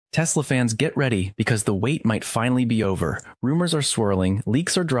Tesla fans, get ready because the wait might finally be over. Rumors are swirling,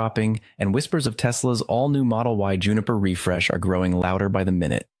 leaks are dropping, and whispers of Tesla's all-new Model Y Juniper refresh are growing louder by the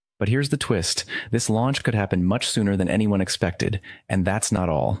minute. But here's the twist. This launch could happen much sooner than anyone expected. And that's not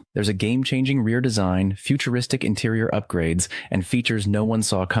all. There's a game-changing rear design, futuristic interior upgrades, and features no one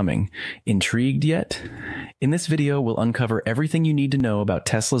saw coming. Intrigued yet? In this video, we'll uncover everything you need to know about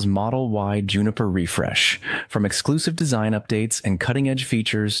Tesla's Model Y Juniper refresh. From exclusive design updates and cutting-edge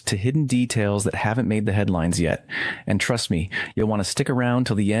features to hidden details that haven't made the headlines yet. And trust me, you'll want to stick around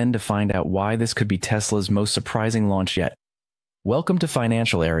till the end to find out why this could be Tesla's most surprising launch yet. Welcome to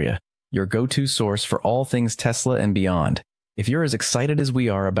Financial Area, your go-to source for all things Tesla and beyond. If you're as excited as we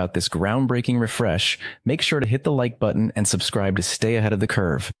are about this groundbreaking refresh, make sure to hit the like button and subscribe to stay ahead of the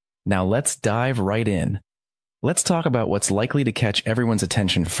curve. Now let's dive right in. Let's talk about what's likely to catch everyone's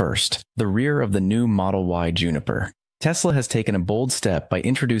attention first, the rear of the new Model Y Juniper. Tesla has taken a bold step by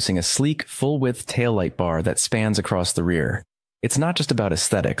introducing a sleek, full-width taillight bar that spans across the rear. It's not just about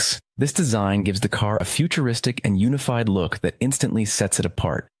aesthetics. This design gives the car a futuristic and unified look that instantly sets it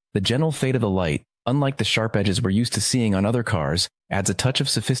apart. The gentle fade of the light, unlike the sharp edges we're used to seeing on other cars, adds a touch of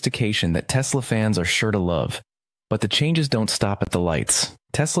sophistication that Tesla fans are sure to love. But the changes don't stop at the lights.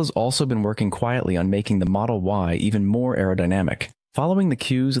 Tesla's also been working quietly on making the Model Y even more aerodynamic. Following the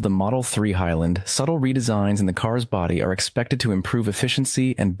cues of the Model 3 Highland, subtle redesigns in the car's body are expected to improve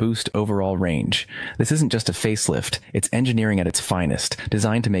efficiency and boost overall range. This isn't just a facelift, it's engineering at its finest,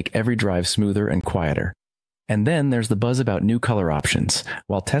 designed to make every drive smoother and quieter. And then there's the buzz about new color options.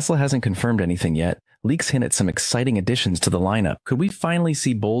 While Tesla hasn't confirmed anything yet, leaks hint at some exciting additions to the lineup. Could we finally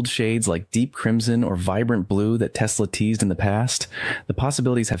see bold shades like deep crimson or vibrant blue that Tesla teased in the past? The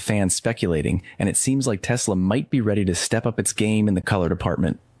possibilities have fans speculating, and it seems like Tesla might be ready to step up its game in the color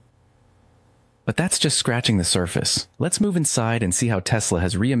department. But that's just scratching the surface. Let's move inside and see how Tesla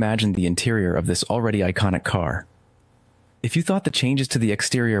has reimagined the interior of this already iconic car. If you thought the changes to the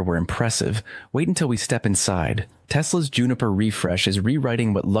exterior were impressive, wait until we step inside. Tesla's Juniper refresh is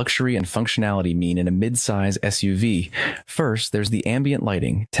rewriting what luxury and functionality mean in a mid-size SUV. First, there's the ambient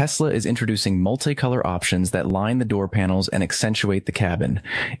lighting. Tesla is introducing multicolor options that line the door panels and accentuate the cabin.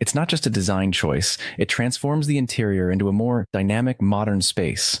 It's not just a design choice, it transforms the interior into a more dynamic, modern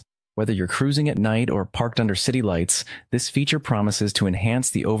space. Whether you're cruising at night or parked under city lights, this feature promises to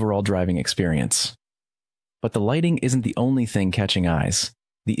enhance the overall driving experience. But the lighting isn't the only thing catching eyes.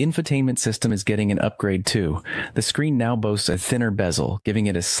 The infotainment system is getting an upgrade too. The screen now boasts a thinner bezel, giving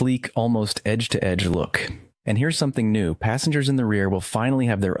it a sleek, almost edge-to-edge look. And here's something new. Passengers in the rear will finally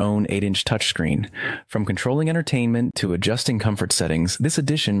have their own 8-inch touchscreen. From controlling entertainment to adjusting comfort settings, this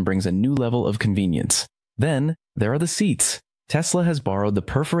addition brings a new level of convenience. Then, there are the seats. Tesla has borrowed the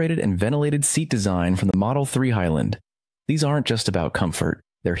perforated and ventilated seat design from the Model 3 Highland. These aren't just about comfort.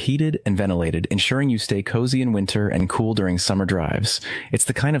 They're heated and ventilated, ensuring you stay cozy in winter and cool during summer drives. It's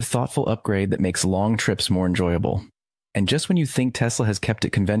the kind of thoughtful upgrade that makes long trips more enjoyable. And just when you think Tesla has kept it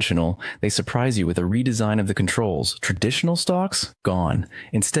conventional, they surprise you with a redesign of the controls. Traditional stocks? Gone.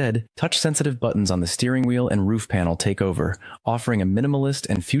 Instead, touch-sensitive buttons on the steering wheel and roof panel take over, offering a minimalist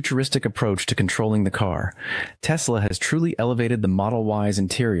and futuristic approach to controlling the car. Tesla has truly elevated the Model Y's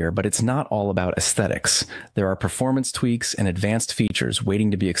interior, but it's not all about aesthetics. There are performance tweaks and advanced features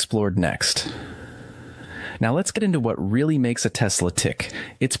waiting to be explored next. Now let's get into what really makes a Tesla tick,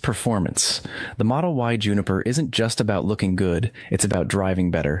 its performance. The Model Y Juniper isn't just about looking good, it's about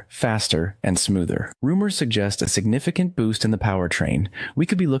driving better, faster, and smoother. Rumors suggest a significant boost in the powertrain. We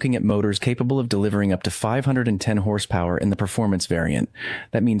could be looking at motors capable of delivering up to 510 horsepower in the performance variant.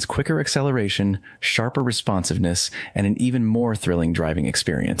 That means quicker acceleration, sharper responsiveness, and an even more thrilling driving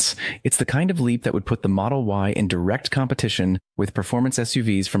experience. It's the kind of leap that would put the Model Y in direct competition with performance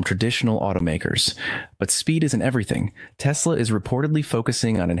SUVs from traditional automakers. But speed isn't everything. Tesla is reportedly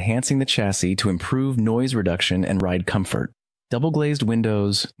focusing on enhancing the chassis to improve noise reduction and ride comfort. Double-glazed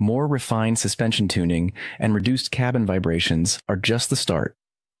windows, more refined suspension tuning, and reduced cabin vibrations are just the start.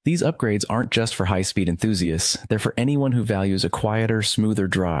 These upgrades aren't just for high-speed enthusiasts, they're for anyone who values a quieter, smoother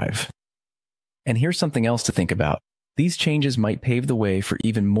drive. And here's something else to think about. These changes might pave the way for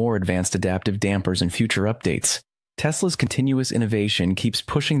even more advanced adaptive dampers in future updates. Tesla's continuous innovation keeps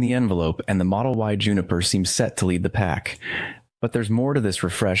pushing the envelope, and the Model Y Juniper seems set to lead the pack. But there's more to this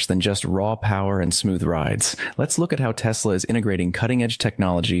refresh than just raw power and smooth rides. Let's look at how Tesla is integrating cutting-edge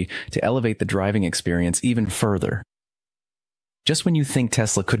technology to elevate the driving experience even further. Just when you think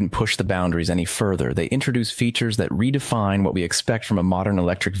Tesla couldn't push the boundaries any further, they introduce features that redefine what we expect from a modern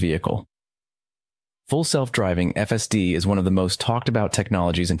electric vehicle. Full self-driving FSD is one of the most talked about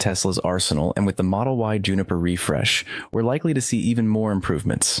technologies in Tesla's arsenal, and with the Model Y Juniper refresh, we're likely to see even more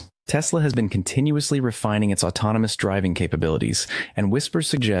improvements. Tesla has been continuously refining its autonomous driving capabilities, and whispers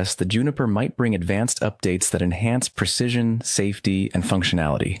suggest the Juniper might bring advanced updates that enhance precision, safety, and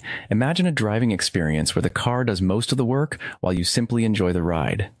functionality. Imagine a driving experience where the car does most of the work while you simply enjoy the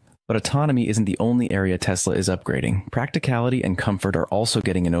ride. But autonomy isn't the only area Tesla is upgrading. Practicality and comfort are also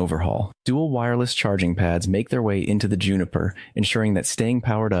getting an overhaul. Dual wireless charging pads make their way into the Juniper, ensuring that staying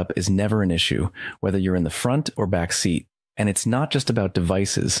powered up is never an issue, whether you're in the front or back seat. And it's not just about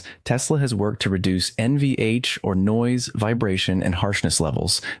devices. Tesla has worked to reduce NVH, or noise, vibration, and harshness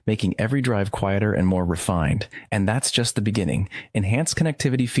levels, making every drive quieter and more refined. And that's just the beginning. Enhanced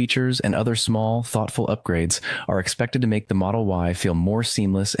connectivity features and other small, thoughtful upgrades are expected to make the Model Y feel more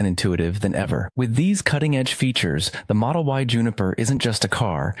seamless and intuitive than ever. With these cutting-edge features, the Model Y Juniper isn't just a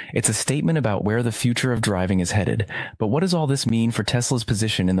car, it's a statement about where the future of driving is headed. But what does all this mean for Tesla's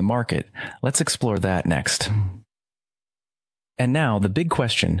position in the market? Let's explore that next. And now, the big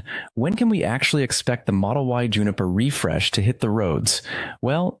question, when can we actually expect the Model Y Juniper refresh to hit the roads?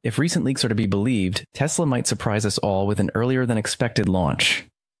 Well, if recent leaks are to be believed, Tesla might surprise us all with an earlier than expected launch.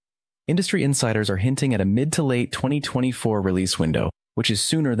 Industry insiders are hinting at a mid to late 2024 release window, which is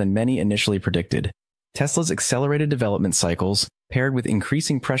sooner than many initially predicted. Tesla's accelerated development cycles, paired with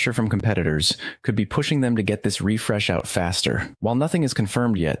increasing pressure from competitors, could be pushing them to get this refresh out faster. While nothing is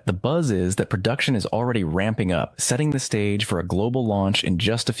confirmed yet, the buzz is that production is already ramping up, setting the stage for a global launch in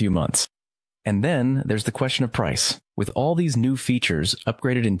just a few months. And then there's the question of price. With all these new features,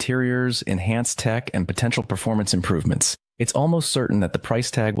 upgraded interiors, enhanced tech, and potential performance improvements, it's almost certain that the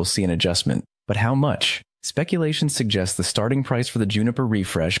price tag will see an adjustment. But how much? Speculation suggests the starting price for the Juniper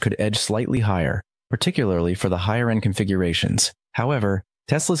refresh could edge slightly higher, particularly for the higher-end configurations. However,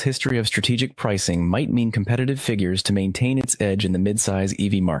 Tesla's history of strategic pricing might mean competitive figures to maintain its edge in the midsize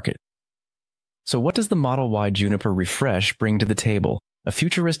EV market. So what does the Model Y Juniper refresh bring to the table? A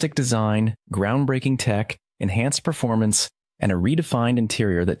futuristic design, groundbreaking tech, enhanced performance, and a redefined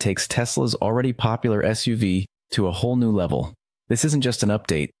interior that takes Tesla's already popular SUV to a whole new level. This isn't just an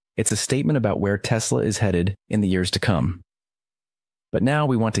update, it's a statement about where Tesla is headed in the years to come. But now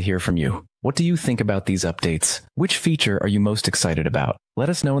we want to hear from you. What do you think about these updates? Which feature are you most excited about? Let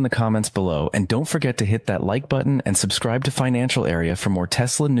us know in the comments below, and don't forget to hit that like button and subscribe to Financial Area for more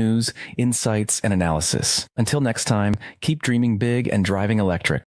Tesla news, insights, and analysis. Until next time, keep dreaming big and driving electric.